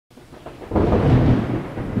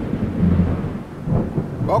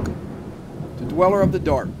Welcome to Dweller of the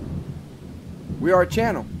Dark. We are a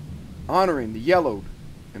channel honoring the yellowed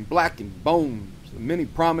and blackened bones of many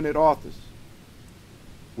prominent authors.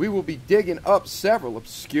 We will be digging up several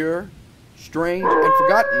obscure, strange, and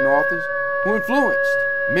forgotten authors who influenced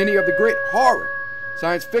many of the great horror,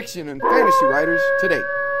 science fiction, and fantasy writers today.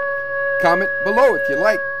 Comment below if you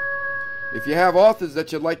like. If you have authors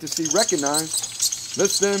that you'd like to see recognized,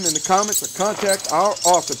 list them in the comments or contact our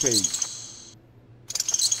author page.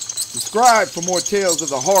 Subscribe for more tales of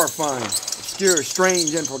the horrifying, obscure,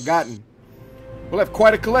 strange, and forgotten. We'll have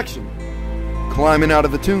quite a collection climbing out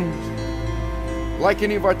of the tombs. Like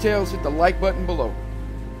any of our tales, hit the like button below.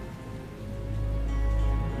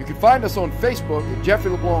 You can find us on Facebook at Jeffrey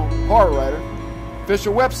LeBlanc Horror Writer,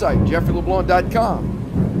 official website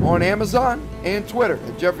jeffreyleblanc.com, on Amazon and Twitter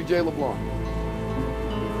at Jeffrey J. LeBlanc.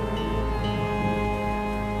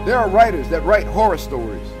 There are writers that write horror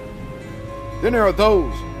stories. Then there are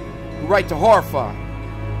those who write to horrify,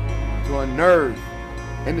 to unnerve,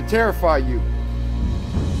 and to terrify you.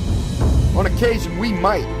 On occasion, we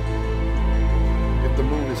might, if the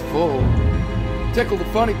moon is full, tickle the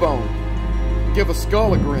funny bone, give a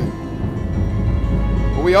skull a grin.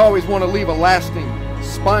 But we always want to leave a lasting,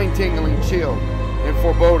 spine-tingling chill and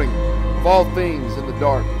foreboding of all things in the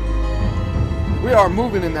dark. We are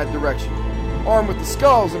moving in that direction, armed with the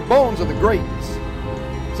skulls and bones of the greats,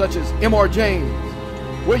 such as M.R. James,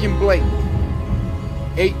 William Blake,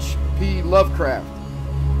 H.P. Lovecraft,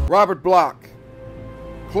 Robert Bloch,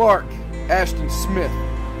 Clark Ashton Smith,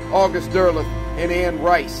 August Derleth, and Anne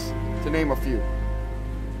Rice, to name a few.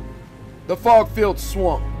 The fog-filled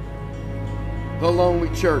swamp, the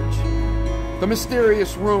lonely church, the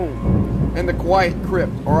mysterious room, and the quiet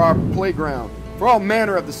crypt are our playground for all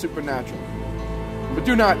manner of the supernatural. But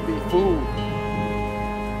do not be fooled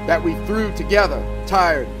that we threw together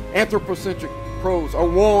tired, anthropocentric prose or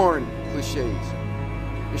worn cliches.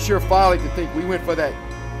 It's sure folly to think we went for that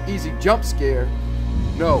easy jump scare.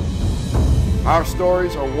 No, our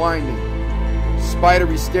stories are winding,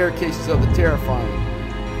 spidery staircases of the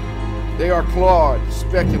terrifying. They are clawed,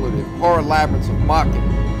 speculative horror labyrinths of Machen,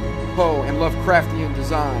 Poe, and Lovecraftian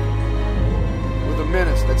design, with a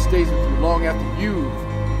menace that stays with you long after you've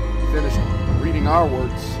finished reading our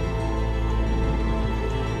works.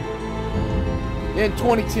 In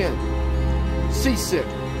 2010, seasick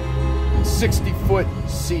in 60-foot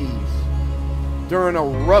seas during a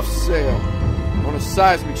rough sail on a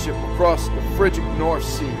seismic ship across the frigid North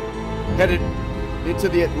Sea, headed into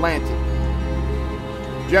the Atlantic.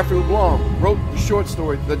 Jeffrey LeBlanc wrote the short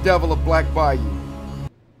story, The Devil of Black Bayou.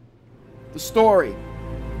 The story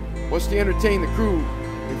was to entertain the crew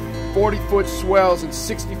in 40-foot swells and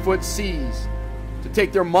 60-foot seas to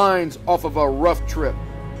take their minds off of a rough trip.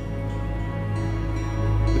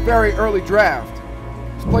 The very early draft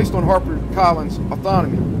was placed on HarperCollins'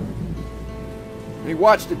 Autonomy, and he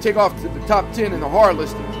watched it take off to the top 10 in the horror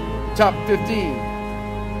listings, top 15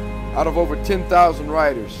 out of over 10,000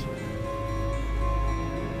 writers.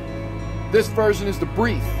 This version is the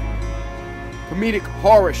brief, comedic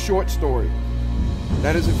horror short story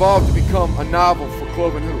that has evolved to become a novel for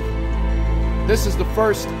Cloven Hoof. This is the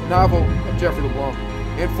first novel of Jeffrey LeBlanc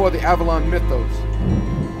and for the Avalon Mythos.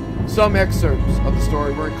 Some excerpts of the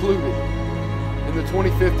story were included in the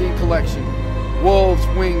 2015 collection, Wolves,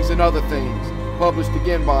 Wings, and Other Things, published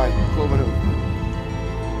again by Cloven Hoof.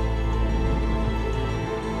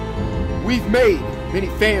 We've made many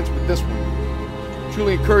fans with this one.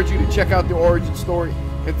 Truly encourage you to check out the origin story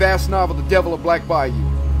and vast novel, The Devil of Black Bayou.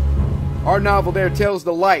 Our novel there tells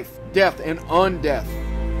the life, death, and undeath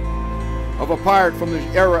of a pirate from the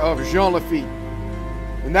era of Jean Lafitte.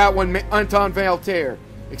 In that one, Anton Valtaire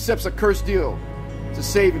accepts a cursed deal to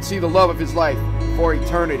save and see the love of his life for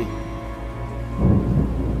eternity,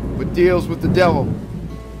 but deals with the devil,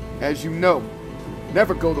 as you know,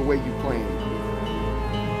 never go the way you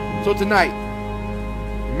planned. So tonight,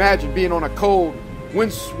 imagine being on a cold,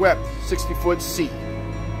 windswept 60-foot sea.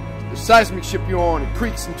 The seismic ship you're on, it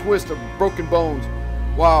creaks and twists of broken bones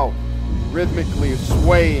while rhythmically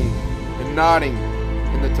swaying and nodding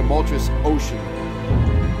in the tumultuous ocean.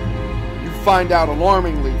 Find out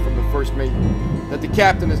alarmingly from the first mate that the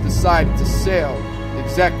captain has decided to sail the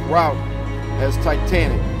exact route as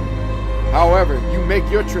Titanic. However, you make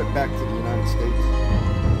your trip back to the United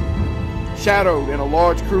States. Shadowed in a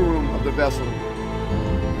large crew room of the vessel,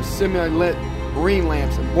 with semi-lit marine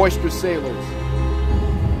lamps and boisterous sailors,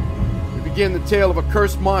 we begin the tale of a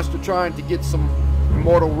cursed monster trying to get some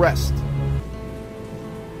immortal rest.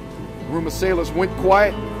 The room of sailors went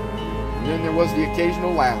quiet, and then there was the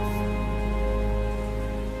occasional laugh.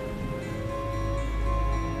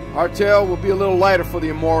 Our tale will be a little lighter for the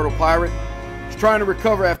immortal pirate. He's trying to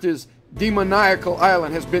recover after his demoniacal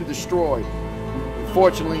island has been destroyed.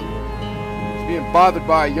 Unfortunately, he's being bothered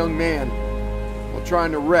by a young man while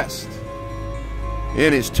trying to rest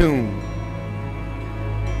in his tomb.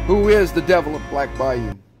 Who is the devil of Black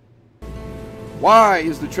Bayou? Why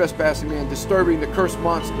is the trespassing man disturbing the cursed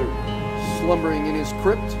monster slumbering in his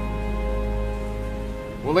crypt?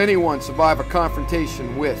 Will anyone survive a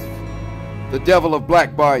confrontation with the devil of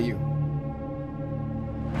Black Bayou?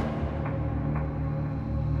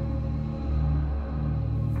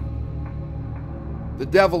 The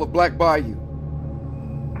Devil of Black Bayou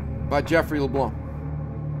by Jeffrey LeBlanc.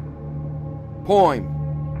 Poem.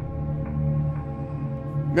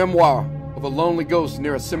 Memoir of a lonely ghost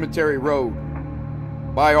near a cemetery road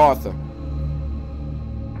by author.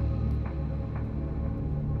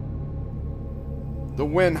 The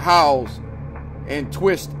wind howls and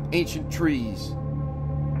twists ancient trees.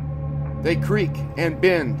 They creak and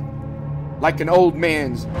bend like an old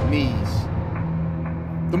man's knees.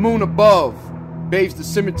 The moon above bathes the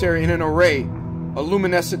cemetery in an array of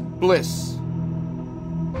luminescent bliss.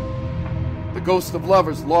 The ghosts of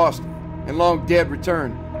lovers lost and long dead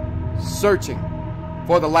return, searching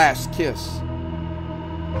for the last kiss.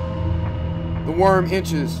 The worm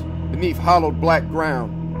inches beneath hollowed black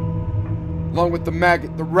ground, along with the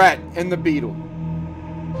maggot, the rat, and the beetle.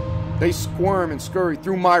 They squirm and scurry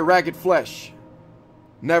through my ragged flesh,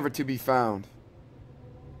 never to be found.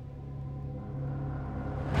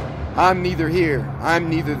 I'm neither here, I'm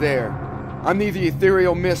neither there. I'm neither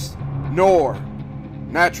ethereal mist nor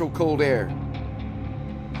natural cold air.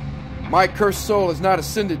 My cursed soul has not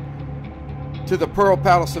ascended to the pearl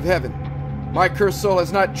palace of heaven. My cursed soul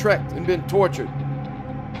has not trekked and been tortured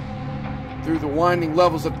through the winding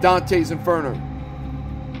levels of Dante's Inferno,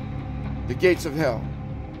 the gates of hell.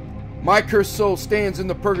 My cursed soul stands in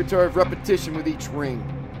the purgatory of repetition with each ring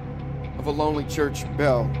of a lonely church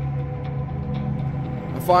bell.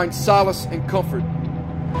 I find solace and comfort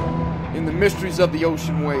in the mysteries of the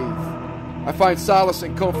ocean wave. I find solace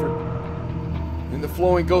and comfort in the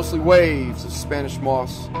flowing ghostly waves of Spanish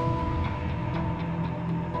moss,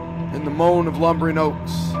 in the moan of lumbering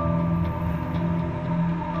oaks.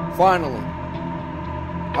 Finally,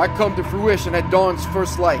 I come to fruition at dawn's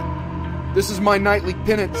first light. This is my nightly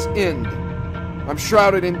penance end. I'm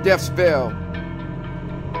shrouded in death's veil,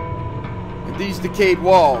 and these decayed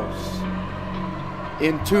walls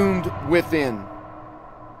entombed within.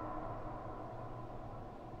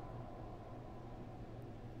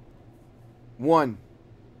 One.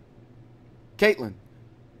 Caitlin.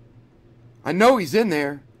 I know he's in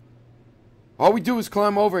there. All we do is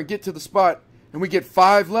climb over and get to the spot, and we get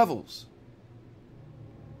 5 levels.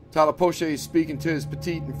 Tyler Poche is speaking to his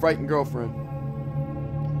petite and frightened girlfriend.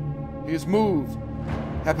 He has moved,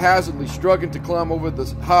 haphazardly struggling to climb over the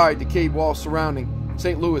high, decayed wall surrounding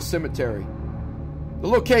St. Louis Cemetery. The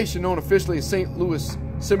location, known officially as St. Louis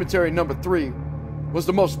Cemetery No. 3, was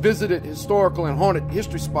the most visited historical and haunted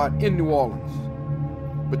history spot in New Orleans.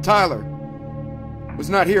 But Tyler was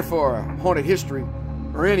not here for a haunted history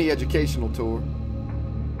or any educational tour.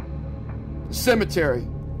 The cemetery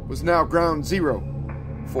was now ground zero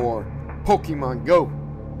for Pokemon Go.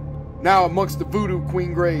 Now amongst the voodoo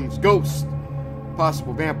queen graves, ghosts,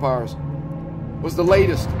 possible vampires, was the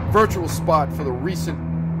latest virtual spot for the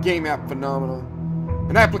recent game app phenomenon.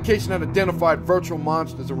 An application that identified virtual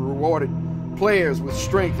monsters and rewarded players with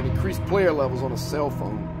strength and increased player levels on a cell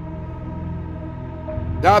phone.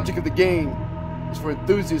 The object of the game is for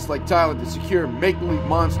enthusiasts like Tyler to secure make-believe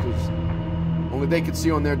monsters only they could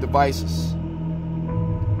see on their devices.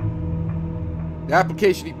 The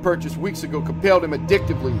application he purchased weeks ago compelled him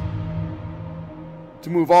addictively to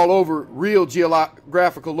move all over real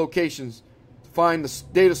geographical locations to find the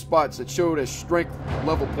data spots that showed as strength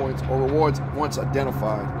level points or rewards once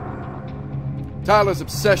identified. Tyler's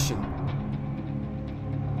obsession,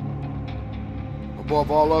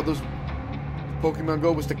 above all others, Pokemon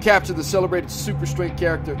Go was to capture the celebrated super strength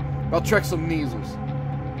character Valtrexel Neasels.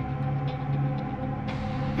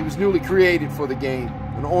 He was newly created for the game,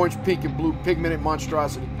 an orange, pink, and blue pigmented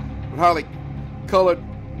monstrosity with highly colored,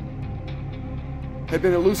 had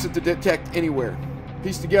been elusive to detect anywhere.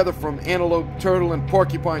 Pieced together from antelope, turtle, and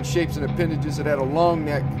porcupine shapes and appendages, it had a long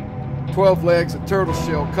neck, 12 legs, a turtle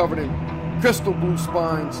shell covered in crystal blue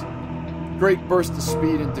spines, great burst of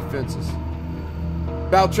speed and defenses.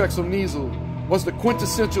 Valtrexel Neasel was the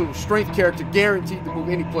quintessential strength character guaranteed to move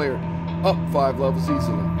any player up 5 levels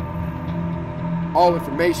easily. All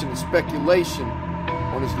information and speculation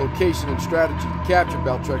on his location and strategy to capture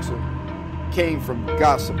Valtrexel came from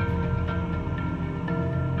gossip.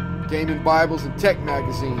 gaming Bibles, and tech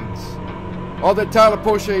magazines. All that Tyler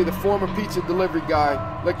Poche, the former pizza delivery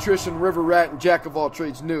guy, electrician, river rat, and jack of all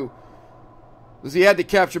trades knew was he had to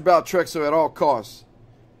capture Baltrexo at all costs.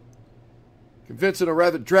 Convincing or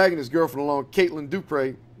rather dragging his girlfriend along, Caitlin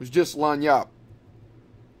Dupre, was just lagniappe.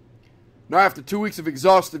 Now after 2 weeks of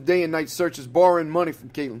exhaustive day and night searches, borrowing money from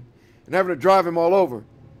Caitlin, and having to drive him all over,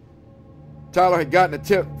 Tyler had gotten a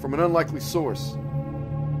tip from an unlikely source.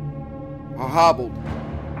 A hobbled,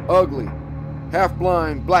 ugly,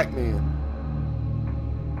 half-blind black man.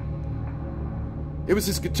 It was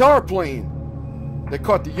his guitar playing that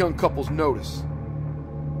caught the young couple's notice.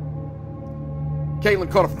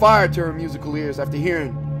 Caitlin caught a fire to her musical ears after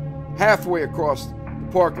hearing, halfway across the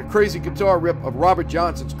park, a crazy guitar rip of Robert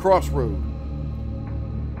Johnson's Crossroad.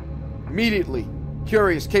 Immediately,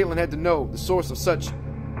 curious, Caitlin had to know the source of such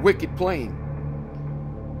wicked playing.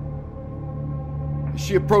 As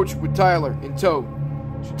she approached with Tyler in tow,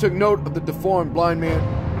 she took note of the deformed blind man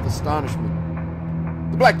with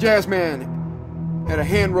astonishment. The black jazz man had a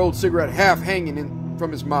hand-rolled cigarette half hanging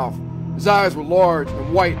from his mouth. His eyes were large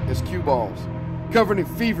and white as cue balls, covered in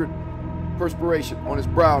fevered perspiration on his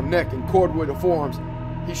brow, neck, and cordwood forearms.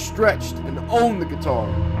 He stretched and owned the guitar.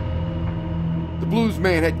 The blues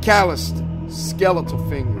man had calloused, skeletal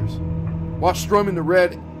fingers, while strumming the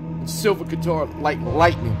red and silver guitar like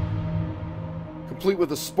lightning. Complete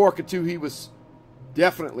with a spark or two, he was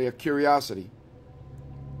definitely a curiosity.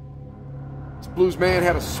 This blues man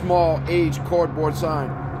had a small, aged cardboard sign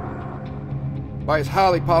by his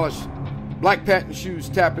highly polished black patent shoes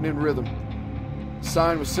tapping in rhythm. The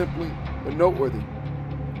sign was simply but noteworthy.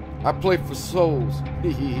 I play for souls,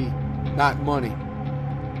 not money.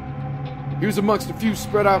 He was amongst a few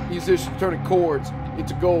spread out musicians turning chords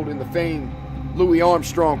into gold in the famed Louis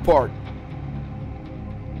Armstrong Park.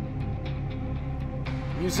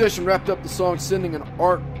 The musician wrapped up the song, sending an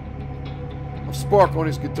arc of spark on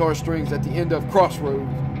his guitar strings at the end of Crossroads.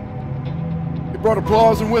 It brought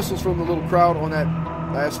applause and whistles from the little crowd on that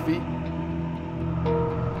last beat.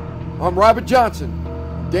 I'm Robert Johnson.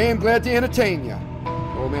 Damn glad to entertain ya,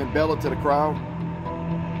 the old man bellowed to the crowd.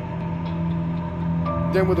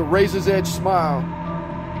 Then with a razor's edge smile,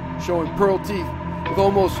 showing pearl teeth with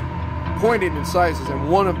almost pointed incisors, and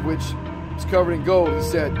one of which was covered in gold, he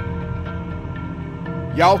said,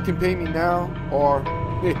 "Y'all can pay me now or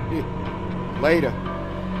later."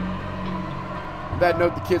 On that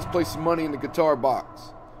note, the kids placed some money in the guitar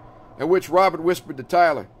box, at which Robert whispered to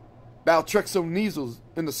Tyler, "Baltrexo Neasels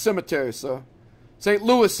in the cemetery, sir. St.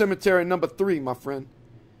 Louis Cemetery number 3, my friend.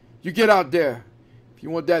 You get out there if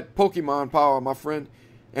you want that Pokemon power, my friend.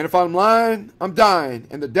 And if I'm lying, I'm dying,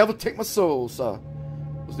 and the devil take my soul, sir,"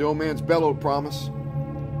 was the old man's bellowed promise.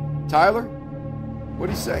 Tyler,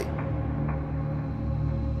 what'd he say?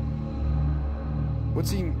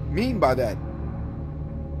 What's he mean by that?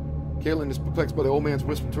 Caitlin is perplexed by the old man's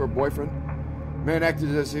whisper to her boyfriend. The man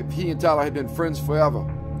acted as if he and Tyler had been friends forever.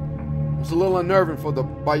 It was a little unnerving for the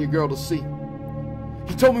Bayou girl to see.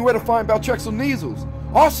 "He told me where to find Baltrexo Neasels.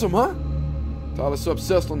 Awesome, huh?" Tyler's so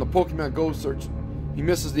obsessed on the Pokemon Go search, he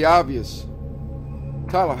misses the obvious.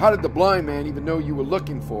 "Tyler, how did the blind man even know you were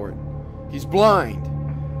looking for it? He's blind.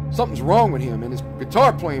 Something's wrong with him, and his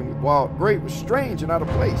guitar playing, while great, was strange and out of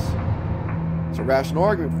place." It's a rational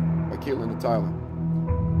argument by Caitlin and Tyler.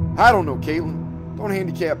 "I don't know, Caitlin. Don't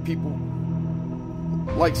handicap people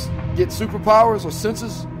like get superpowers or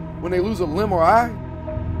senses when they lose a limb or eye.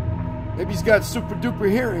 Maybe he's got super duper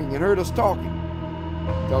hearing and heard us talking."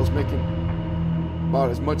 Tyler's making about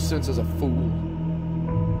as much sense as a fool.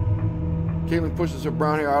 Caitlin pushes her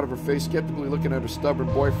brown hair out of her face, skeptically looking at her stubborn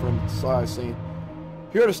boyfriend at the side, saying,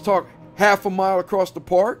 "You heard us talk half a mile across the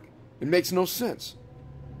park? It makes no sense.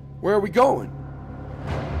 Where are we going?"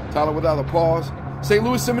 Tyler, without a pause, "St.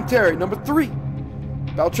 Louis Cemetery, number 3.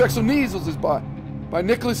 Baltrexo Neasels is by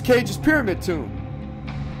Nicolas Cage's Pyramid Tomb.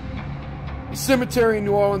 A cemetery in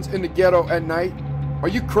New Orleans in the ghetto at night. Are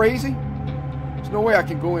you crazy? There's no way I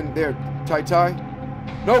can go in there, Tai-Tai.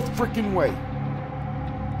 No freaking way."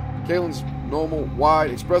 Caitlin's normal,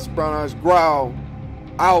 wide, expressive brown eyes growl,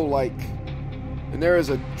 owl-like, and there is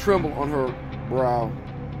a tremble on her brow.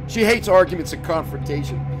 She hates arguments and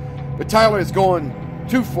confrontation, but Tyler is going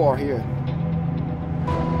too far here.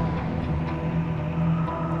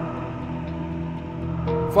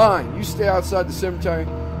 "Fine, you stay outside the cemetery,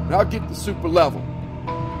 and I'll get the super level.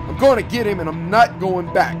 I'm going to get him, and I'm not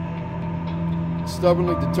going back."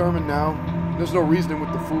 Stubbornly determined now, there's no reasoning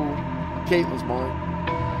with the fool in Caitlin's mind.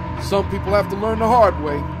 Some people have to learn the hard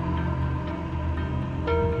way.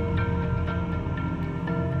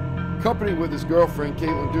 Accompanied with his girlfriend,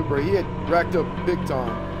 Caitlin Dupre, he had racked up big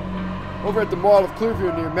time. Over at the Mall of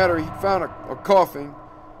Clearview near Metairie, he found a coffin.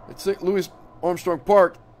 At St. Louis Armstrong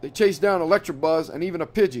Park, they chased down Electrobuzz and even a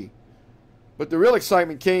Pidgey. But the real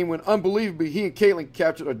excitement came when, unbelievably, he and Caitlin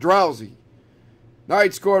captured a Drowsy. Now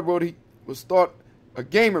he'd scored what he was thought a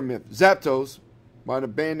gamer myth, Zapdos, by an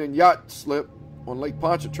abandoned yacht slip on Lake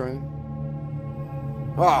Pontchartrain.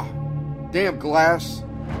 Ah, damn glass.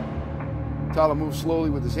 Tyler moved slowly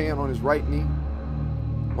with his hand on his right knee.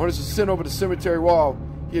 On his ascent over the cemetery wall,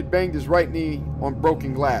 he had banged his right knee on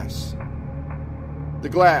broken glass. The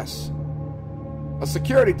glass. A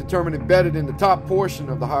security determinant embedded in the top portion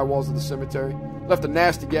of the high walls of the cemetery left a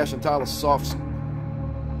nasty gash on Tyler's soft-skinned,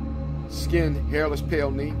 hairless,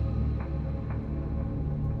 pale knee.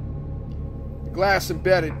 The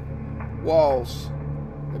glass-embedded walls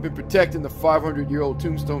have been protecting the 500-year-old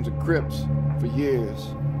tombstones and crypts for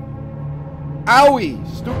years. Owie!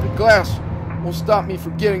 Stupid glass won't stop me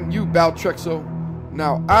from getting you, Baltrexo.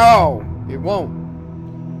 Now, ow! It won't.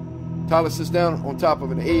 Tyler sits down on top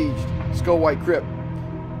of an aged, skull-white crypt.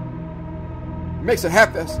 He makes a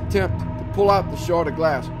half-assed attempt to pull out the shard of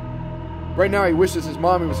glass. Right now, he wishes his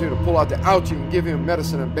mommy was here to pull out the ouchie and give him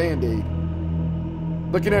medicine and Band-Aid.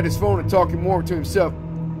 Looking at his phone and talking more to himself.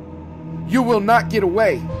 You will not get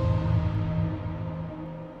away.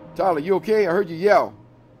 Tyler, you okay? I heard you yell.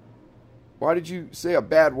 Why did you say a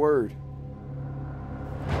bad word?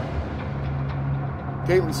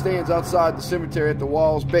 Caitlin stands outside the cemetery at the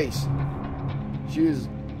wall's base. She has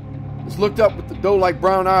looked up with the doe-like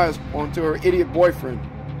brown eyes onto her idiot boyfriend.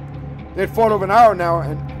 They had fought over an hour now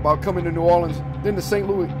about coming to New Orleans, then to St.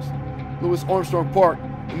 Louis Armstrong Park,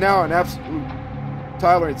 and now in absolute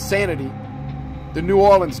Tyler insanity, the New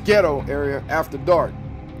Orleans ghetto area after dark.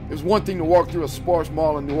 It was one thing to walk through a sparse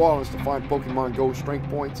mall in New Orleans to find Pokemon Go strength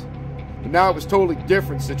points, but now it was a totally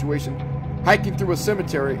different situation, hiking through a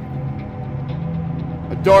cemetery,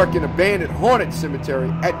 a dark and abandoned haunted cemetery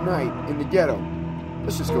at night in the ghetto.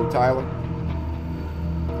 Let's just go, Tyler.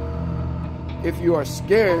 If you are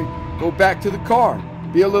scared, go back to the car.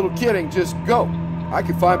 Be a little kid and just go. I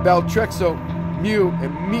can find Baltrexo, Mew,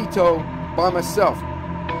 and Mito by myself.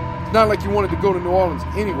 It's not like you wanted to go to New Orleans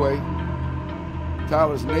anyway.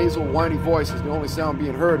 Tyler's nasal, whiny voice is the only sound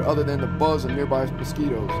being heard other than the buzz of nearby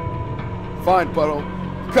mosquitoes. Fine, Puddle.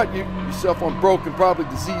 You cut yourself on broken, probably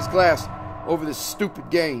diseased glass over this stupid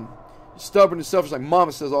game. You're stubborn and selfish like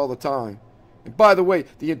Mama says all the time. And by the way,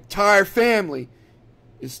 the entire family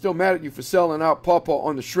is still mad at you for selling out Pawpaw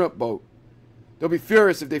on the shrimp boat. They'll be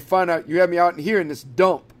furious if they find out you have me out in here in this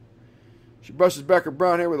dump. She brushes back her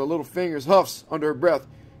brown hair with her little fingers, huffs under her breath,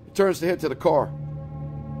 and turns to head to the car.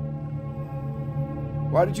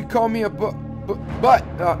 Why did you call me a butt?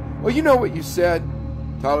 Well, you know what you said.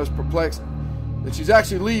 Tyler's perplexed that she's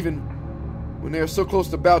actually leaving when they are so close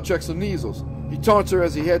to Baltrexo Neasels. He taunts her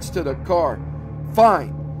as he heads to the car.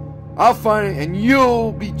 Fine. I'll find it and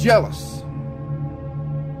you'll be jealous.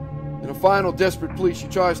 In a final desperate plea, she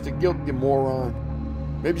tries to guilt the moron.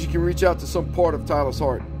 Maybe she can reach out to some part of Tyler's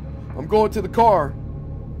heart. I'm going to the car.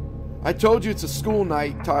 I told you it's a school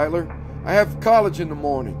night, Tyler. I have college in the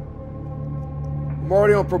morning. I'm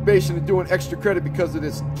already on probation and doing extra credit because of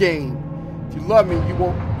this game. If you love me,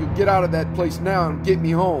 you'll get out of that place now and get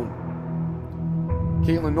me home.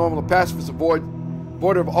 Caitlin, normal and pacifist,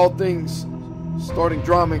 avoider of all things starting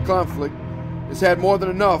drama and conflict, has had more than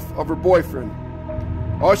enough of her boyfriend.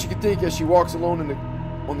 All she can think as she walks alone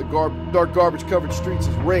on the dark garbage-covered streets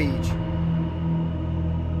is rage.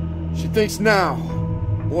 She thinks now,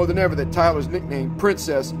 more than ever, that Tyler's nickname,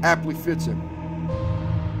 Princess, aptly fits him.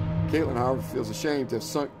 Caitlin, however, feels ashamed to have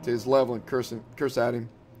sunk to his level and curse at him.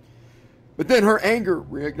 But then her anger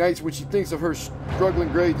reignites when she thinks of her struggling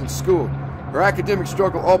grades in school. Her academic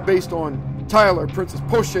struggle, all based on Tyler, Princess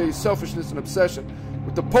Poche's selfishness and obsession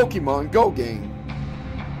with the Pokemon Go game.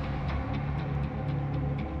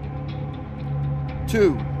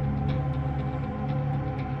 2.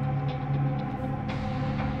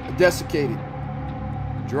 A desiccated,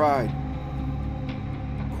 dried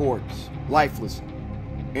corpse, lifeless,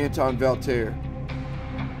 Anton Valtaire.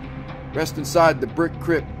 Rest inside the brick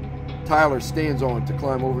crypt Tyler stands on to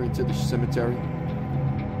climb over into the cemetery.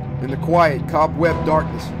 In the quiet, cobweb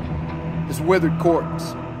darkness, his withered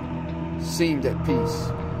corpse seemed at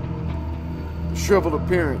peace. The shriveled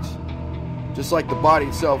appearance, just like the body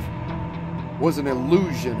itself, was an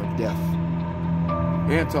illusion of death.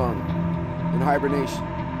 Anton, in hibernation,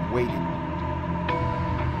 waited.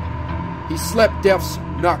 He slept death's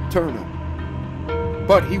nocturnal,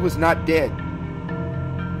 but he was not dead.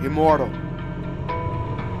 Immortal,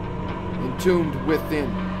 entombed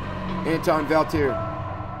within, Anton Valtaire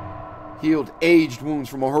healed aged wounds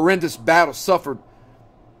from a horrendous battle suffered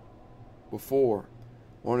before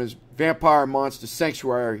on his vampire monster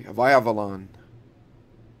sanctuary of Avalon.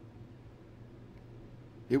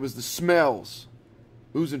 It was the smells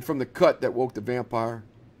oozing from the cut that woke the vampire.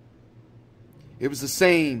 It was the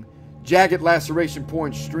same jagged laceration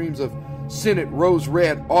pouring streams of scented rose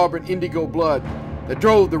red, auburn, indigo blood that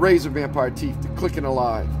drove the razor vampire teeth to clicking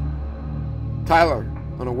alive. Tyler,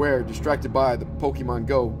 unaware, distracted by the Pokemon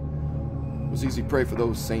Go, was easy prey for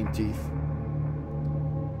those same teeth.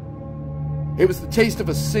 It was the taste of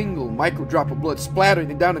a single micro drop of blood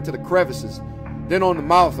splattering down into the crevices, then on the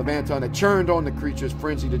mouth of Anton that churned on the creature's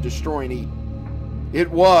frenzy to destroy and eat.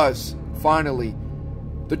 It was, finally,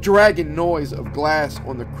 the dragging noise of glass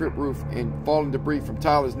on the crypt roof and falling debris from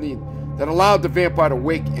Tyler's knee that allowed the vampire to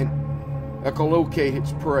wake and echolocate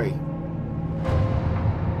its prey.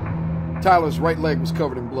 Tyler's right leg was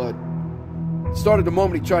covered in blood. It started the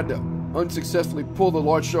moment he tried to unsuccessfully pull the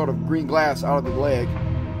large shard of green glass out of the leg.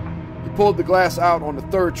 He pulled the glass out on the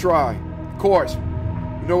third try. Of course,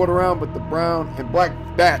 nowhere around but the brown and black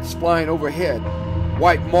bats flying overhead,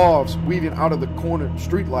 white moths weaving out of the corner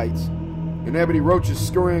streetlights, and ebony roaches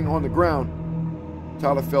scurrying on the ground.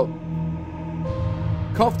 Tyler felt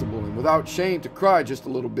comfortable and without shame to cry just a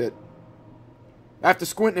little bit. After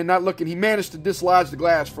squinting and not looking, he managed to dislodge the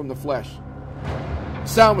glass from the flesh. The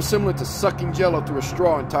sound was similar to sucking jello through a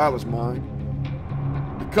straw in Tyler's mind.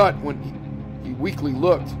 The cut, when he weakly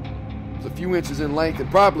looked, was a few inches in length and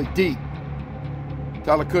probably deep.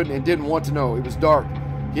 Tyler couldn't and didn't want to know. It was dark.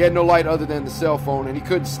 He had no light other than the cell phone, and he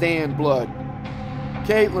couldn't stand blood.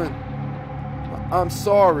 Caitlin, I'm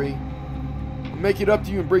sorry. I'll make it up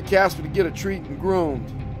to you and bring Casper to get a treat and groomed.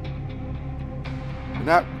 And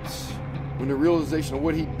that's when the realization of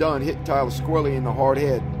what he'd done hit Tyler squarely in the hard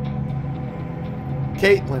head.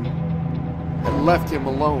 Caitlin had left him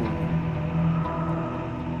alone.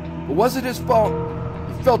 But was it his fault?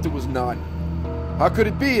 He felt it was not. How could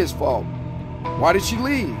it be his fault? Why did she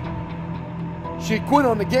leave? She had quit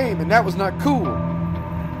on the game, and that was not cool.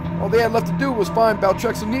 All they had left to do was find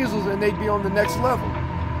Baltrex and Neasels, and they'd be on the next level.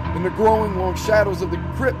 In the growing long shadows of the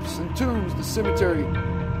crypts and tombs, the cemetery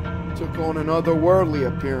took on an otherworldly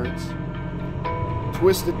appearance.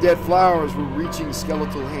 Twisted dead flowers were reaching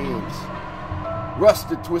skeletal hands.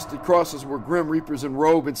 Rusted, twisted crosses were grim reapers in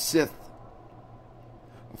robe and scythe.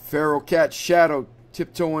 A feral cat shadow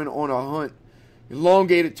tiptoeing on a hunt,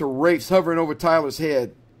 elongated to wraiths hovering over Tyler's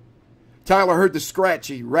head. Tyler heard the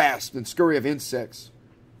scratchy, rasp, and scurry of insects.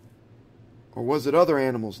 Or was it other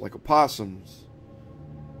animals like opossums?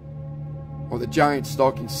 Or the giant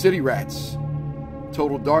stalking city rats?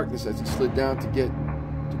 Total darkness as he slid down to get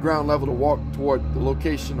to ground level to walk toward the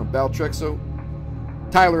location of Baltrexo.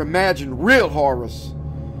 Tyler imagined real horrors.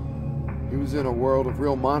 He was in a world of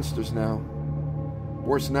real monsters now.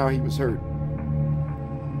 Worse, now he was hurt.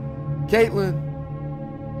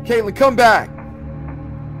 Caitlin, come back!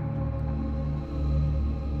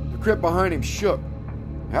 The crypt behind him shook.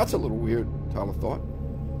 That's a little weird, Tyler thought.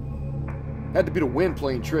 Had to be the wind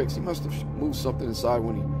playing tricks. He must have moved something inside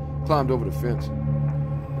when he climbed over the fence.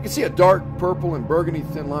 You could see a dark purple and burgundy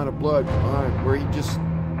thin line of blood behind where he just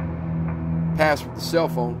passed with the cell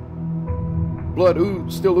phone. Blood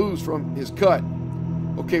still oozed from his cut.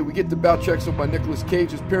 Okay, we get to Baltrexo by Nicolas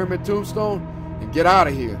Cage's pyramid tombstone and get out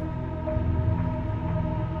of here.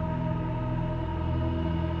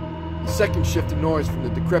 The second shift of noise from the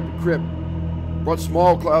decrepit crypt brought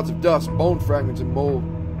small clouds of dust, bone fragments, and mold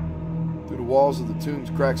through the walls of the tomb's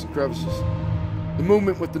cracks and crevices. The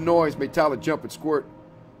movement with the noise made Tyler jump and squirt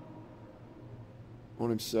on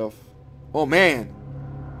himself. Oh man!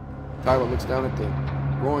 Tyler looks down at the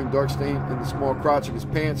growing dark stain in the small crotch of his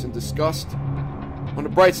pants in disgust. On the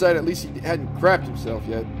bright side, at least he hadn't crapped himself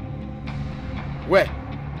yet. Wet,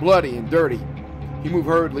 bloody, and dirty, he moved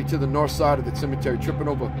hurriedly to the north side of the cemetery, tripping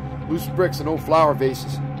over loose bricks and old flower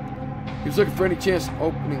vases. He was looking for any chance of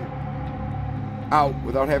opening out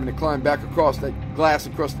without having to climb back across that glass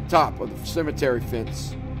across the top of the cemetery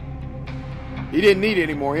fence. He didn't need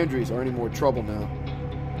any more injuries or any more trouble now.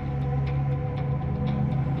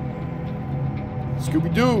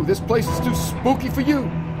 Scooby-Doo, this place is too spooky for you,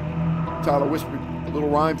 Tyler whispered a little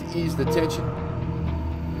rhyme to ease the tension.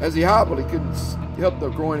 As he hobbled, he couldn't help the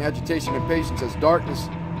growing agitation and impatience as darkness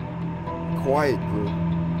and quiet grew.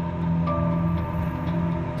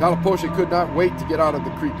 Tyler Poche could not wait to get out of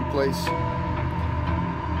the creepy place.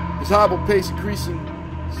 His hobbled pace increasing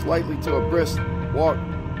slightly to a brisk walk,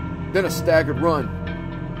 then a staggered run.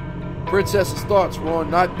 Princess's thoughts were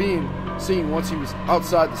on not being seen once he was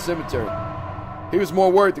outside the cemetery. He was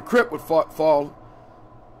more worried the crypt would fall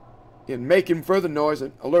and make him further noise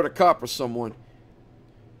and alert a cop or someone.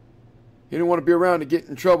 He didn't want to be around to get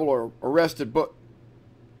in trouble or arrested, but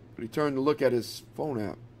he turned to look at his phone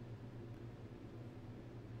app.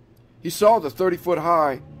 He saw the 30-foot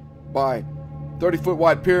high by 30-foot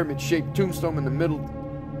wide pyramid-shaped tombstone in the middle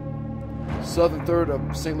southern third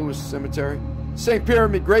of St. Louis Cemetery. Same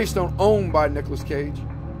pyramid gravestone owned by Nicolas Cage.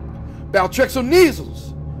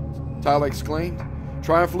 Baltrexoneasels! Tyler exclaimed,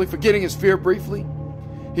 triumphantly, forgetting his fear briefly.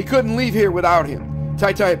 He couldn't leave here without him.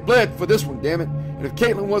 Tai-Tai had bled for this one, damn it. And if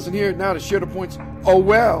Caitlin wasn't here now to share the points, oh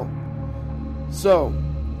well. So,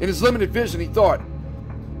 in his limited vision, he thought,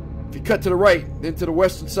 if he cut to the right, then to the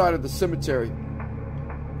western side of the cemetery,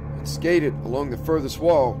 and skated along the furthest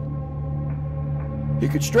wall, he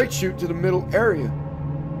could straight shoot to the middle area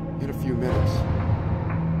in a few minutes.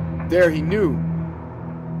 There he knew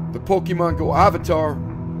the Pokemon Go avatar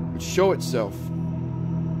would show itself.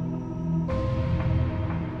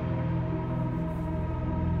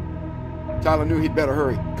 Tyler knew he'd better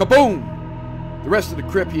hurry. Kaboom! The rest of the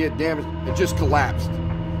crypt he had damaged had just collapsed.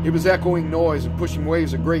 It was echoing noise and pushing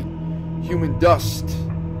waves of great human dust.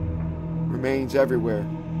 Remains everywhere.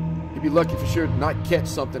 He'd be lucky for sure to not catch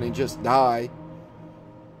something and just die.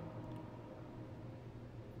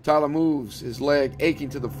 Tyler moves, his leg aching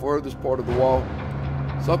to the furthest part of the wall.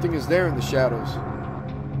 Something is there in the shadows.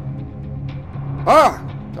 Ah!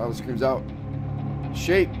 Tyler screams out. The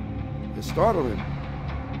shape has startled him.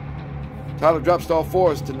 Tyler drops to all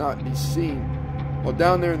fours to not be seen, while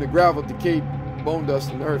down there in the gravel, decayed bone dust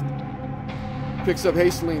and earth, picks up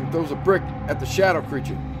hastily and throws a brick at the shadow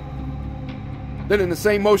creature. Then in the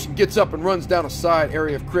same motion gets up and runs down a side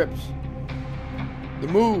area of crypts. The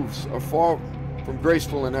moves are far from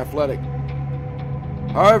graceful and athletic.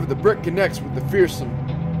 However, the brick connects with the fearsome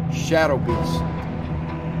shadow beast,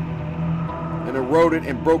 an eroded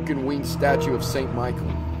and broken winged statue of St.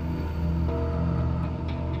 Michael.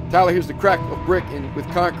 Tyler hears the crack of brick with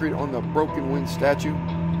concrete on the broken winged statue.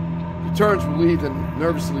 He turns relieved and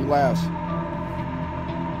nervously laughs.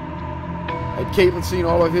 Had Caitlin seen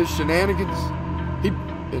all of his shenanigans? He'd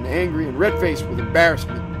been angry and red-faced with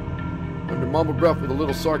embarrassment, under mumbled breath with a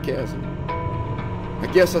little sarcasm. I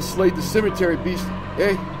guess I slayed the cemetery beast,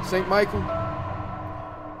 eh, St. Michael?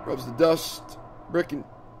 Rubs the dust, bricking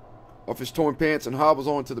off his torn pants and hobbles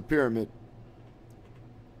on to the pyramid.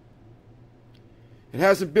 It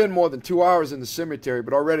hasn't been more than 2 hours in the cemetery,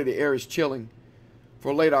 but already the air is chilling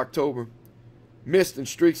for late October. Mist and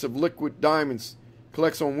streaks of liquid diamonds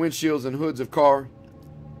collects on windshields and hoods of car.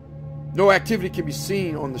 No activity can be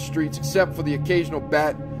seen on the streets except for the occasional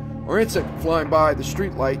bat or insect flying by the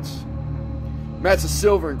street lights. Mats of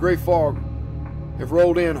silver and gray fog have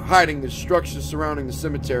rolled in, hiding the structures surrounding the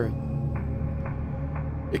cemetery.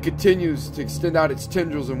 It continues to extend out its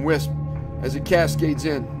tendrils and wisp as it cascades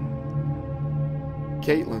in.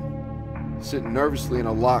 Caitlin, sitting nervously in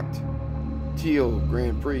a locked teal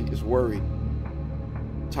Grand Prix, is worried.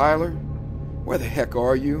 Tyler, where the heck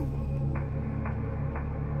are you?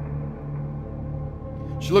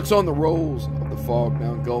 She looks on the rolls of the fog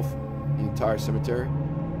now engulf the entire cemetery.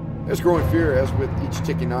 There's growing fear as with each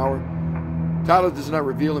ticking hour. Tyler does not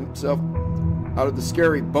reveal himself out of the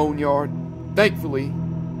scary boneyard. Thankfully,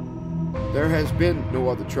 there has been no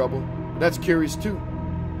other trouble. But that's curious too.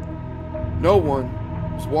 No one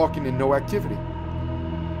was walking in no activity.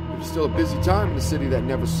 It was still a busy time in the city that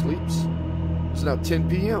never sleeps. It's now 10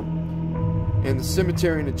 p.m. and the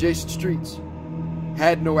cemetery and adjacent streets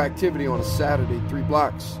had no activity on a Saturday 3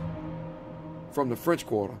 blocks from the French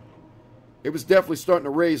Quarter. It was definitely starting to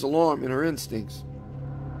raise alarm in her instincts.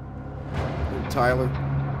 Oh, Tyler,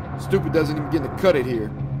 stupid doesn't even get to cut it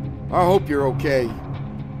here. I hope you're okay.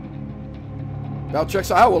 Valtrex,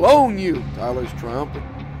 I will own you. Tyler is triumphant.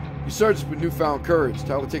 He surges with newfound courage.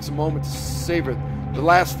 Tyler takes a moment to savor the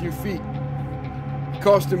last few feet. It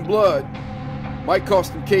cost him blood, might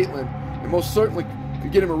cost him Caitlin, and most certainly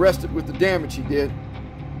could get him arrested with the damage he did.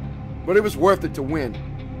 But it was worth it to win.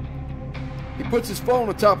 He puts his phone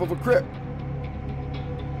on top of a crypt.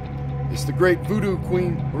 It's the great voodoo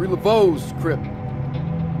queen Marie Laveau's crypt.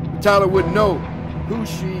 But Tyler wouldn't know who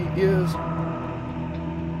she is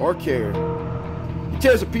or care. He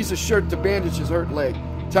tears a piece of shirt to bandage his hurt leg,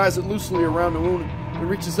 ties it loosely around the wound, and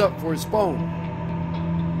reaches up for his phone.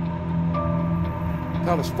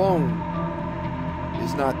 Tyler's phone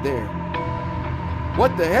is not there.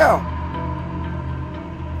 What the hell?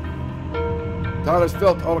 Tyler's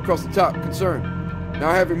felt all across the top, concerned.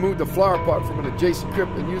 Now having moved the flower pot from an adjacent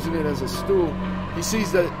crypt and using it as a stool, he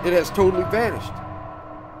sees that it has totally vanished.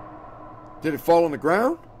 Did it fall on the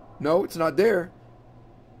ground? No, it's not there.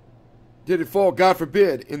 Did it fall, God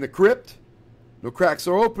forbid, in the crypt? No cracks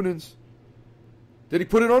or openings. Did he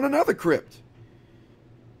put it on another crypt?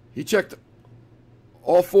 He checked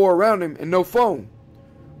all 4 around him and no phone,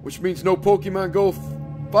 which means no Pokemon Go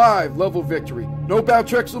 5 level victory, no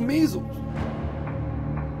Baltrexel measles.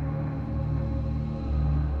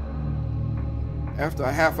 After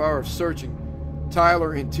a half hour of searching,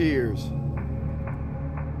 Tyler, in tears,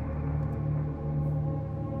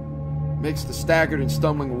 makes the staggered and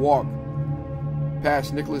stumbling walk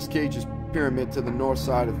past Nicolas Cage's pyramid to the north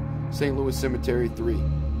side of St. Louis Cemetery 3.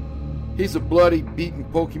 He's a bloody, beaten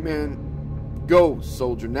Pokemon Go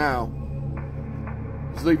soldier now.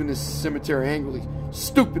 He's leaving this cemetery angrily.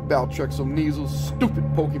 Stupid Baltrexel measles, stupid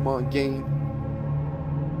Pokemon game.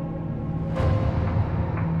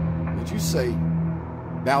 Did you say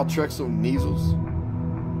Baltrexel measles?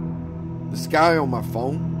 This guy on my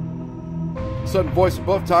phone? A sudden voice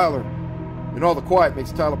above Tyler, and all the quiet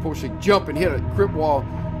makes Tyler Poche jump and hit a crypt wall,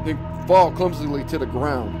 then fall clumsily to the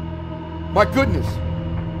ground. My goodness!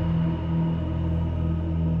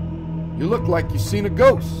 You look like you've seen a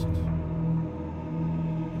ghost.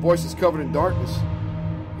 The voice is covered in darkness.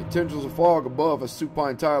 It tendrils of fog above a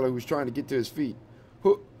supine Tyler who's trying to get to his feet.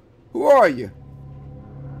 Who are you?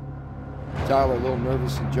 Tyler, a little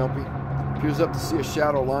nervous and jumpy, peers up to see a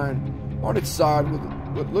shadow lying on its side with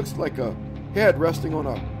what looks like a head resting on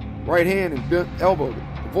a right hand and bent elbow.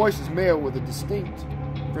 The voice is male with a distinct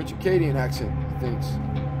French-Acadian accent, he thinks.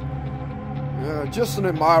 Just an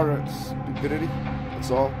immoderate stupidity,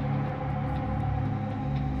 that's all.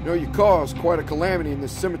 You know, you caused quite a calamity in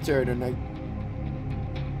this cemetery tonight.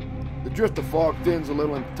 The drift of fog thins a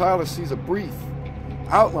little, and Tyler sees a brief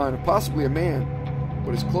outline of possibly a man,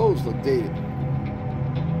 but his clothes look dated.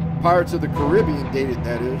 Pirates of the Caribbean dated,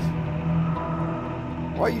 that is.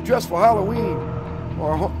 Why are you dressed for Halloween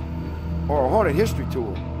or a haunted history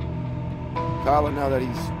tour? Tyler, now that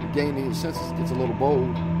he's regaining his senses, gets a little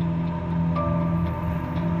bold.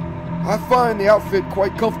 I find the outfit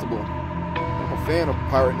quite comfortable. I'm a fan of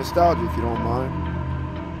pirate nostalgia, if you don't mind.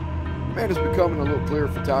 The man is becoming a little clearer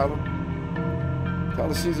for Tyler.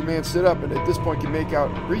 Tyler sees the man sit up and at this point can make out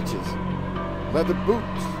breeches, leather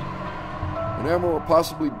boots, an emerald or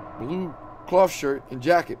possibly blue cloth shirt and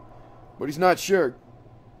jacket, but he's not sure.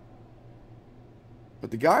 But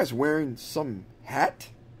the guy's wearing some hat?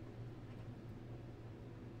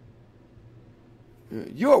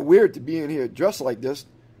 You're weird to be in here dressed like this.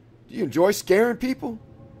 Do you enjoy scaring people?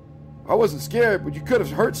 I wasn't scared, but you could have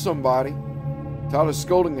hurt somebody. Tyler's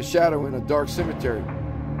scolding a shadow in a dark cemetery.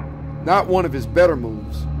 Not one of his better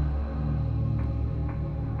moves.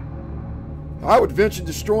 I would venture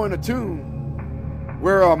destroying a tomb,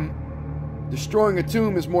 where destroying a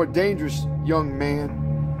tomb is more dangerous, young man.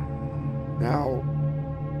 Now,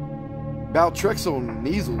 Baltrexel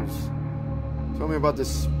measles. Tell me about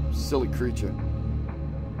this silly creature.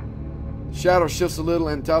 The shadow shifts a little,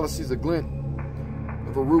 and Tyler sees a glint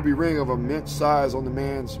of a ruby ring of immense size on the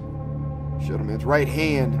man's right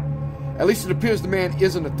hand. At least it appears the man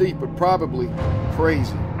isn't a thief, but probably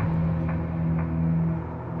crazy.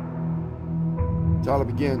 Tyler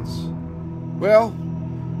begins. Well,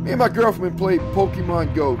 me and my girlfriend played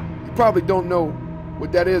Pokemon Go. You probably don't know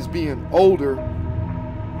what that is, being older.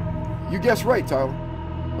 You guessed right, Tyler.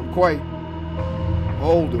 I'm quite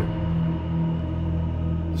older.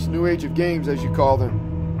 This new age of games, as you call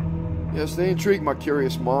them. Yes, they intrigue my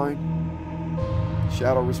curious mind.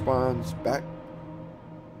 Shadow responds back.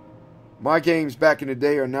 My games back in the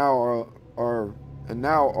day are now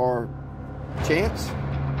chance.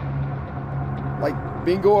 Like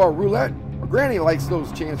bingo or roulette. My granny likes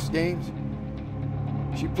those chance games.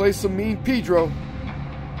 She plays some mean Pedro.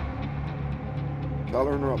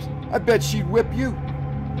 Tyler interrupts. I bet she'd whip you.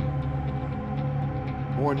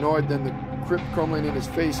 More annoyed than the crypt crumbling in his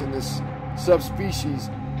face and this subspecies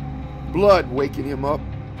blood waking him up,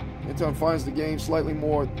 Anton finds the game slightly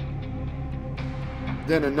more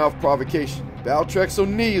than enough provocation. Baltrexel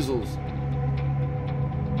measles.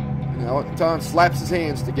 And Anton slaps his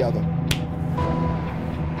hands together.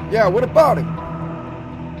 Yeah, what about him?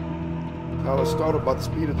 Tyler startled by the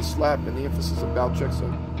speed of the slap and the emphasis of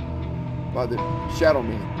Baltrexel by the shadow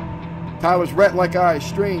man. Tyler's rat-like eyes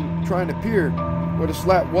strained, trying to peer where the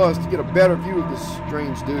slap was to get a better view of this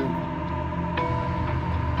strange dude.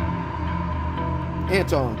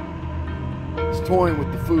 Anton is toying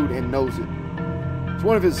with the food and knows it. It's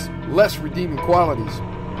one of his less redeeming qualities.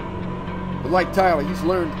 But like Tyler, he's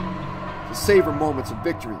learned to savor moments of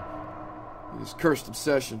victory in his cursed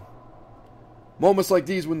obsession. Moments like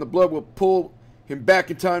these when the blood will pull him back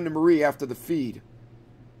in time to Marie after the feed.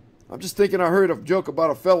 I'm just thinking I heard a joke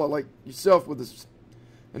about a fella like yourself with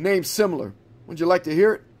a name similar. Would you like to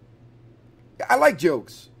hear it? I like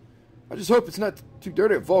jokes. I just hope it's not too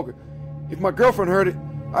dirty or vulgar. If my girlfriend heard it,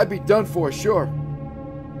 I'd be done for, sure.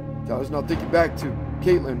 Tyler's now thinking back to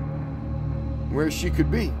Caitlin, where she could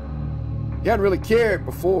be. He hadn't really cared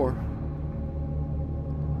before.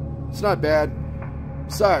 It's not bad.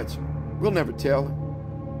 Besides, we'll never tell.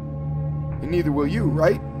 And neither will you,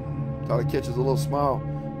 right? Tyler catches a little smile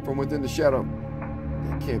from within the shadow.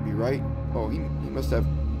 That can't be right. Oh, he must have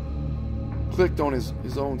clicked on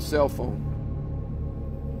his own cell phone.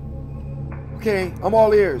 Okay, I'm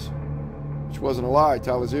all ears. Which wasn't a lie.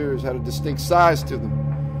 Tyler's ears had a distinct size to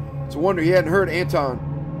them. It's a wonder he hadn't heard Anton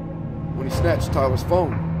when he snatched Tyler's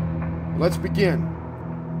phone. Let's begin.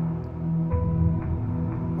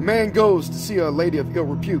 A man goes to see a lady of ill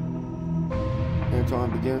repute.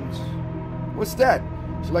 Anton begins. What's that?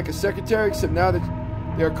 She's like a secretary, except now that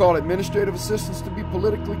they are called administrative assistants to be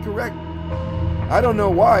politically correct. I don't know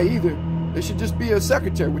why either. They should just be a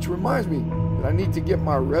secretary, which reminds me that I need to get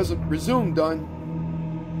my resume done.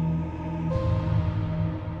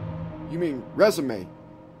 You mean resume?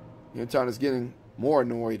 Anton is getting more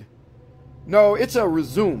annoyed. No, it's a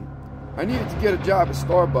resume. I needed to get a job at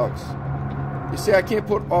Starbucks. You see, I can't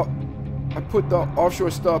put the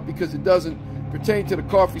offshore stuff because it doesn't pertain to the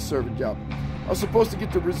coffee serving job. I was supposed to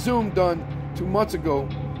get the resume done 2 months ago,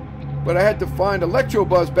 but I had to find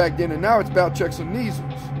Electrobuzz back then, and now it's about checks and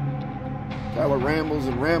measles. Tyler rambles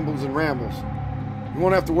and rambles and rambles. You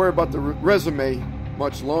won't have to worry about the resume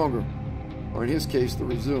much longer, or in his case, the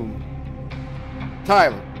resume.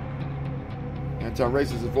 Tyler. Anton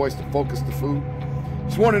raises his voice to focus the food.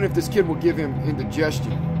 He's wondering if this kid will give him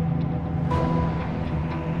indigestion.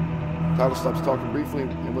 Tyler stops talking briefly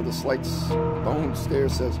and with a slight stoned stare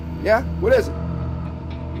says, Yeah, what is it?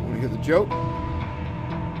 You want to hear the joke?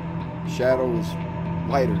 The shadow is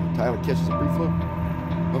lighter. Tyler catches a brief look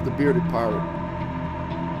of the bearded pirate.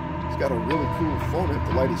 He's got a really cool phone app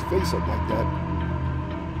to light his face up like that.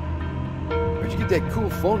 Where'd you get that cool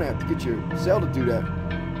phone app to get your cell to do that?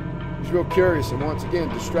 He's real curious and once again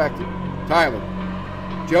distracted. Tyler,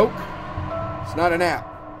 joke? It's not an app.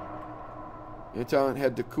 Anton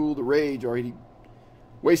had to cool the rage or he'd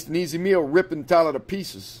waste an easy meal ripping Tyler to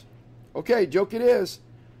pieces. Okay, joke it is.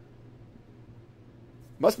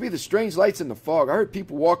 Must be the strange lights in the fog. I heard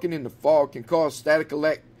people walking in the fog can cause static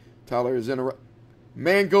elect. Tyler is interrupted.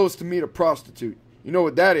 Man goes to meet a prostitute. You know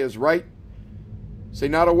what that is, right? Say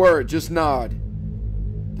not a word, just nod.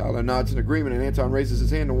 Tyler nods in agreement and Anton raises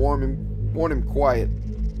his hand to warn him quiet.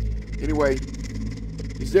 Anyway,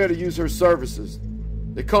 he's there to use her services.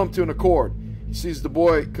 They come to an accord. He sees the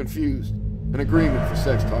boy confused. An agreement for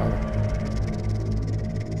sex, Tyler.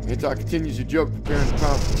 Anton continues your joke, preparing to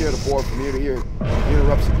pounce and tear the boy from ear to ear. He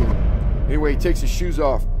interrupts again. Anyway, he takes his shoes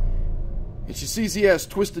off. And she sees he has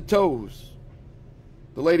twisted toes.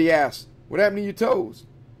 The lady asks, What happened to your toes?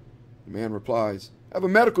 The man replies, I have a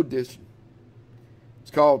medical condition.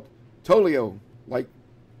 It's called polio, like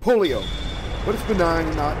polio. But it's benign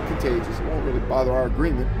and not contagious. It won't really bother our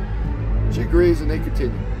agreement. She agrees and they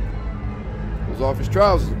continue. Pulls off his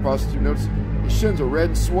trousers. The prostitute notices his shins are red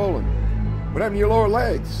and swollen. What happened to your lower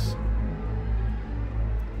legs?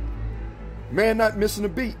 Man not missing a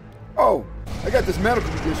beat. Oh, I got this medical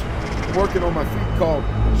condition. I'm working on my feet called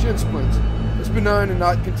shin splints. It's benign and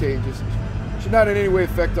not contagious. Should not in any way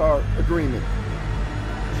affect our agreement.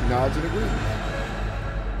 She nods in agreement.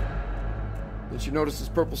 Then she notices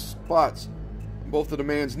purple spots on both of the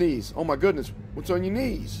man's knees. Oh my goodness, what's on your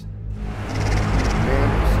knees? The man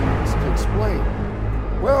proceeds to explain.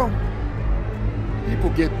 Well, people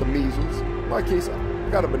get the measles. In my case, I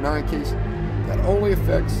got a benign case that only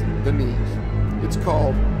affects the knees. It's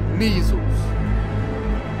called measles.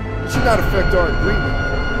 It should not affect our agreement.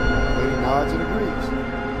 The lady nods and agrees.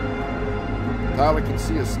 Tyler can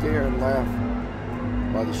see a stare and laugh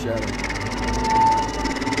by the shadow.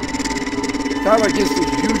 Tyler, against his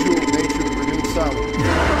usual nature, remains silent. He's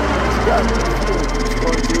got a feeling he's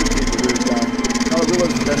starting to irritate the weird guy. Tyler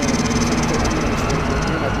realizes that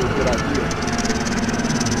may not be a good idea.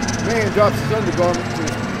 The man drops his undergarment to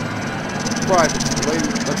his private. The lady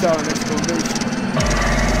lets out an exclamation.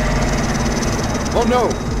 Oh no!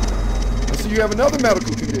 I see you have another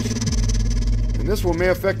medical condition. And this one may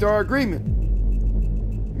affect our agreement.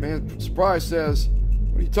 The man, surprised, says,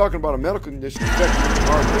 What are you talking about, a medical condition affecting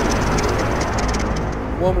our agreement?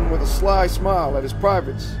 The woman with a sly smile at his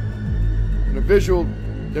privates and a visual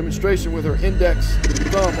demonstration with her index and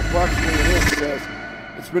thumb approximately an inch says,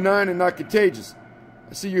 It's benign and not contagious.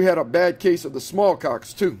 I see you had a bad case of the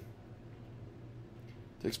smallpox too.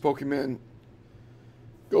 Takes Pokemon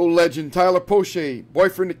Go legend Tyler Poche,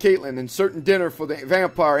 boyfriend of Caitlin, and certain dinner for the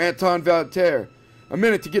vampire Anton Valtaire. A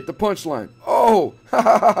minute to get the punchline. Oh, ha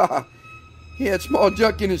ha ha ha. He had small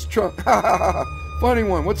junk in his trunk. Ha ha ha ha. Funny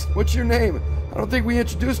one, what's your name? I don't think we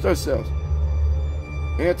introduced ourselves.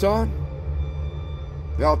 Anton?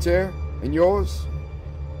 Valtaire? And yours?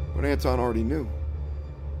 But Anton already knew.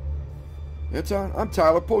 Anton, I'm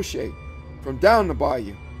Tyler Pochet, from down the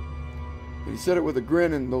Bayou. And he said it with a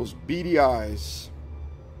grin and those beady eyes.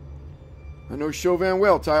 I know Chauvin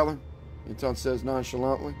well, Tyler, Anton says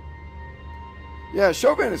nonchalantly. Yeah,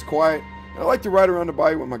 Chauvin is quiet. I like to ride around the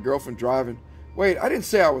Bayou with my girlfriend driving. Wait, I didn't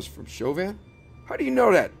say I was from Chauvin. How do you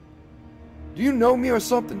know that? Do you know me or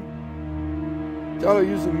something? Tyler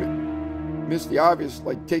usually missed the obvious,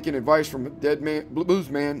 like taking advice from a dead man, blues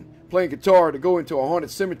man playing guitar to go into a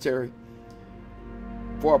haunted cemetery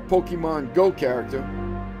for a Pokemon Go character.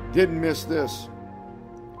 Didn't miss this.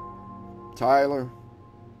 Tyler.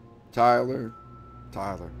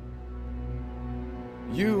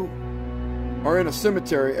 You are in a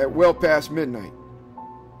cemetery at well past midnight.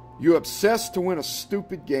 You're obsessed to win a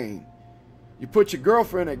stupid game. You put your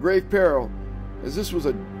girlfriend at grave peril, as this was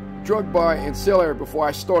a drug buy and sell area before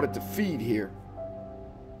I started to feed here.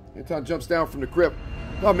 Anton jumps down from the crypt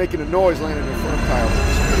without making a noise, landing in front of Tyler.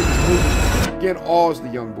 The speed of his movement again awes the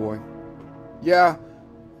young boy. Yeah,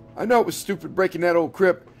 I know it was stupid breaking that old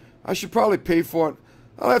crypt. I should probably pay for it.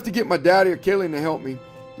 I'll have to get my daddy or Kaylin to help me.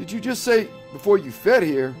 Did you just say before you fed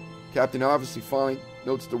here? Captain obviously finally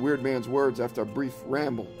notes the weird man's words after a brief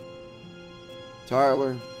ramble.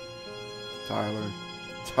 Tyler. If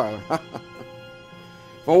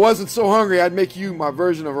I wasn't so hungry, I'd make you my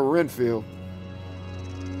version of a Renfield.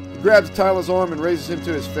 He grabs Tyler's arm and raises him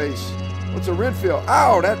to his face. What's a Renfield?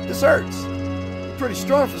 Ow, this hurts. You're pretty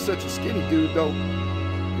strong for such a skinny dude, though.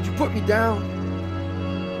 Could you put me down?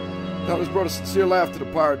 Tyler's brought a sincere laugh to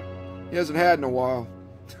the pirate. He hasn't had in a while.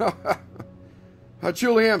 I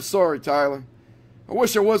truly am sorry, Tyler. I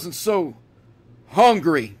wish I wasn't so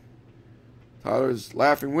hungry. Tyler's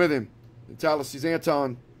laughing with him. And Tyler sees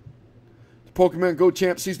Anton. The Pokemon Go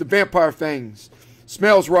champ sees the vampire fangs,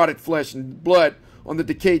 smells rotted flesh and blood on the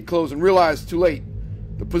decayed clothes, and realizes too late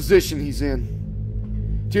the position he's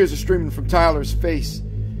in. Tears are streaming from Tyler's face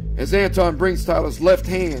as Anton brings Tyler's left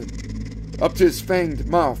hand up to his fanged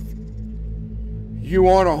mouth. You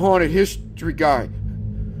aren't a haunted history guy.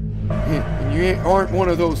 And you aren't one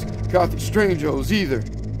of those gothic strangos either.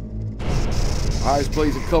 Eyes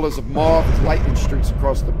blaze in colors of mauve as lightning streaks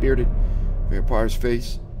across the bearded vampire's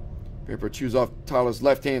face. Vampire chews off Tyler's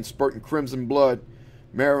left hand, spurting crimson blood,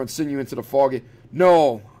 marrow and sinew into the foggy.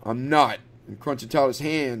 No, I'm not. And crunching Tyler's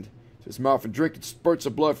hand to his mouth and drinking spurts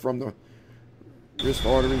of blood from the wrist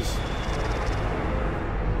arteries.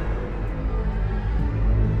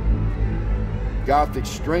 Gothic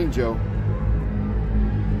strango.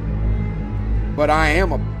 But I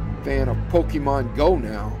am a fan of Pokemon Go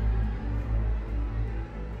now.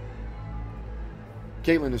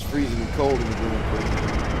 Caitlin is freezing and cold in the room.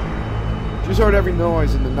 She's heard every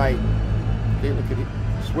noise in the night. Caitlin could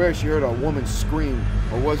swear she heard a woman scream.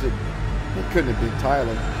 Or was it? It couldn't have been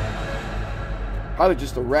Tyler. Either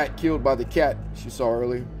just a rat killed by the cat she saw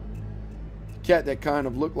earlier. The cat that kind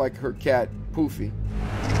of looked like her cat, Poofy.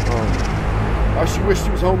 How she wished she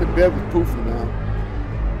was home in bed with Poofy now.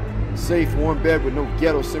 A safe, warm bed with no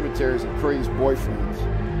ghetto cemeteries and crazed boyfriends.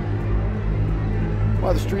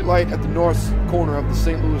 By the streetlight at the north corner of the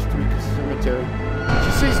St. Louis Street Cemetery,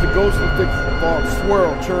 she sees the ghostly thick fog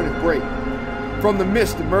swirl, churn, and break. From the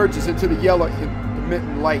mist emerges into the yellow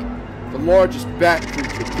intermittent light, the largest bat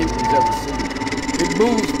creature Caitlin's ever seen. It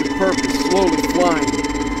moves with purpose, slowly flying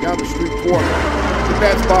down the street toward her. The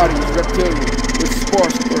bat's body is reptilian, with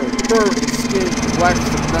sparse fur and skin black as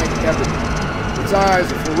the night ebony. Its eyes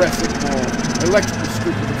are fluorescent mauve, electrical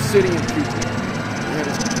streaked with obsidian pupils. And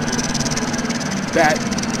its bat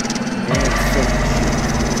and so.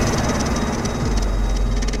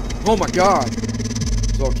 Oh my God!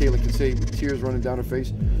 That's all Caitlin could say with tears running down her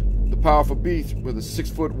face. The powerful beast with a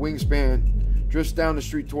 6-foot wingspan drifts down the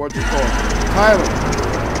street towards her car. Tyler!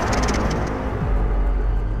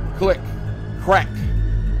 Click. Crack.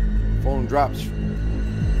 Phone drops onto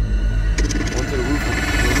the roof of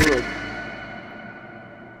the hood.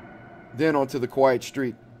 Then onto the quiet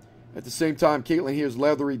street. At the same time, Caitlin hears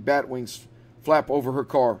leathery bat wings flap over her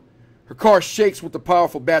car. Her car shakes with the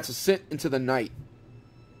powerful bat's ascent into the night.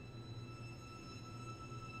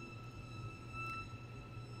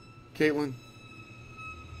 Caitlin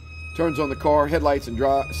turns on the car, headlights, and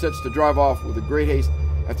sets to drive off with a great haste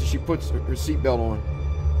after she puts her seatbelt on.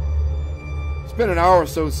 It's been an hour or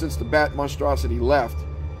so since the bat monstrosity left.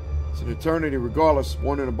 It's an eternity regardless,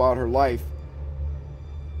 wondering about her life.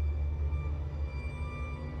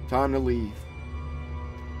 Time to leave.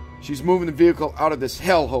 She's moving the vehicle out of this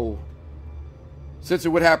hellhole. Since it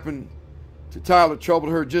would happen To Tyler,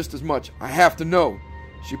 troubled her just as much. I have to know.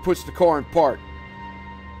 She puts the car in park.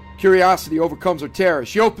 Curiosity overcomes her terror.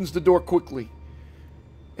 She opens the door quickly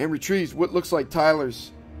and retrieves what looks like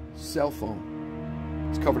Tyler's cell phone.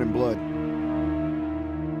 It's covered in blood.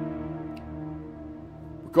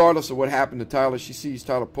 Regardless of what happened to Tyler, she sees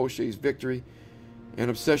Tyler Pochet's victory, and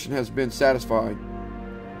obsession has been satisfied.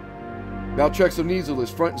 Valtrexel Neasel is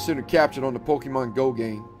front and center captured on the Pokemon Go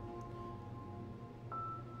game.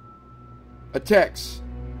 A text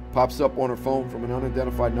pops up on her phone from an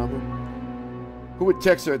unidentified number. Who would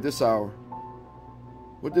text her at this hour?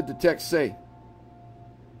 What did the text say?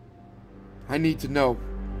 I need to know.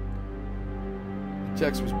 The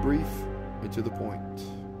text was brief and to the point.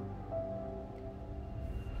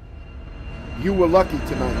 You were lucky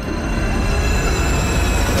tonight, kid.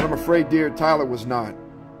 And I'm afraid dear Tyler was not.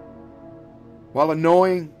 While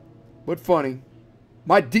annoying but funny,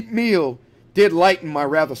 my deep meal did lighten my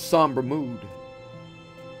rather somber mood.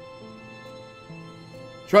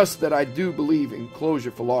 Trust that I do believe in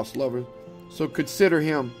closure for lost lovers, so consider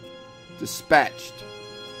him dispatched.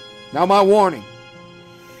 Now my warning.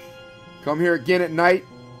 Come here again at night,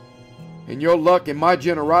 and your luck and my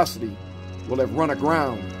generosity will have run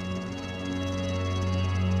aground.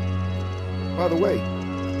 By the way,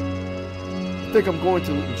 I think I'm going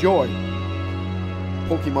to enjoy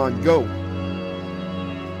Pokemon Go.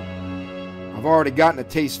 I've already gotten a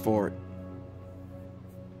taste for it.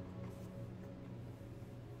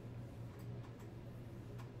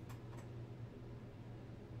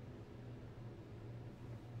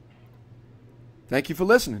 Thank you for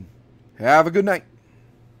listening. Have a good night.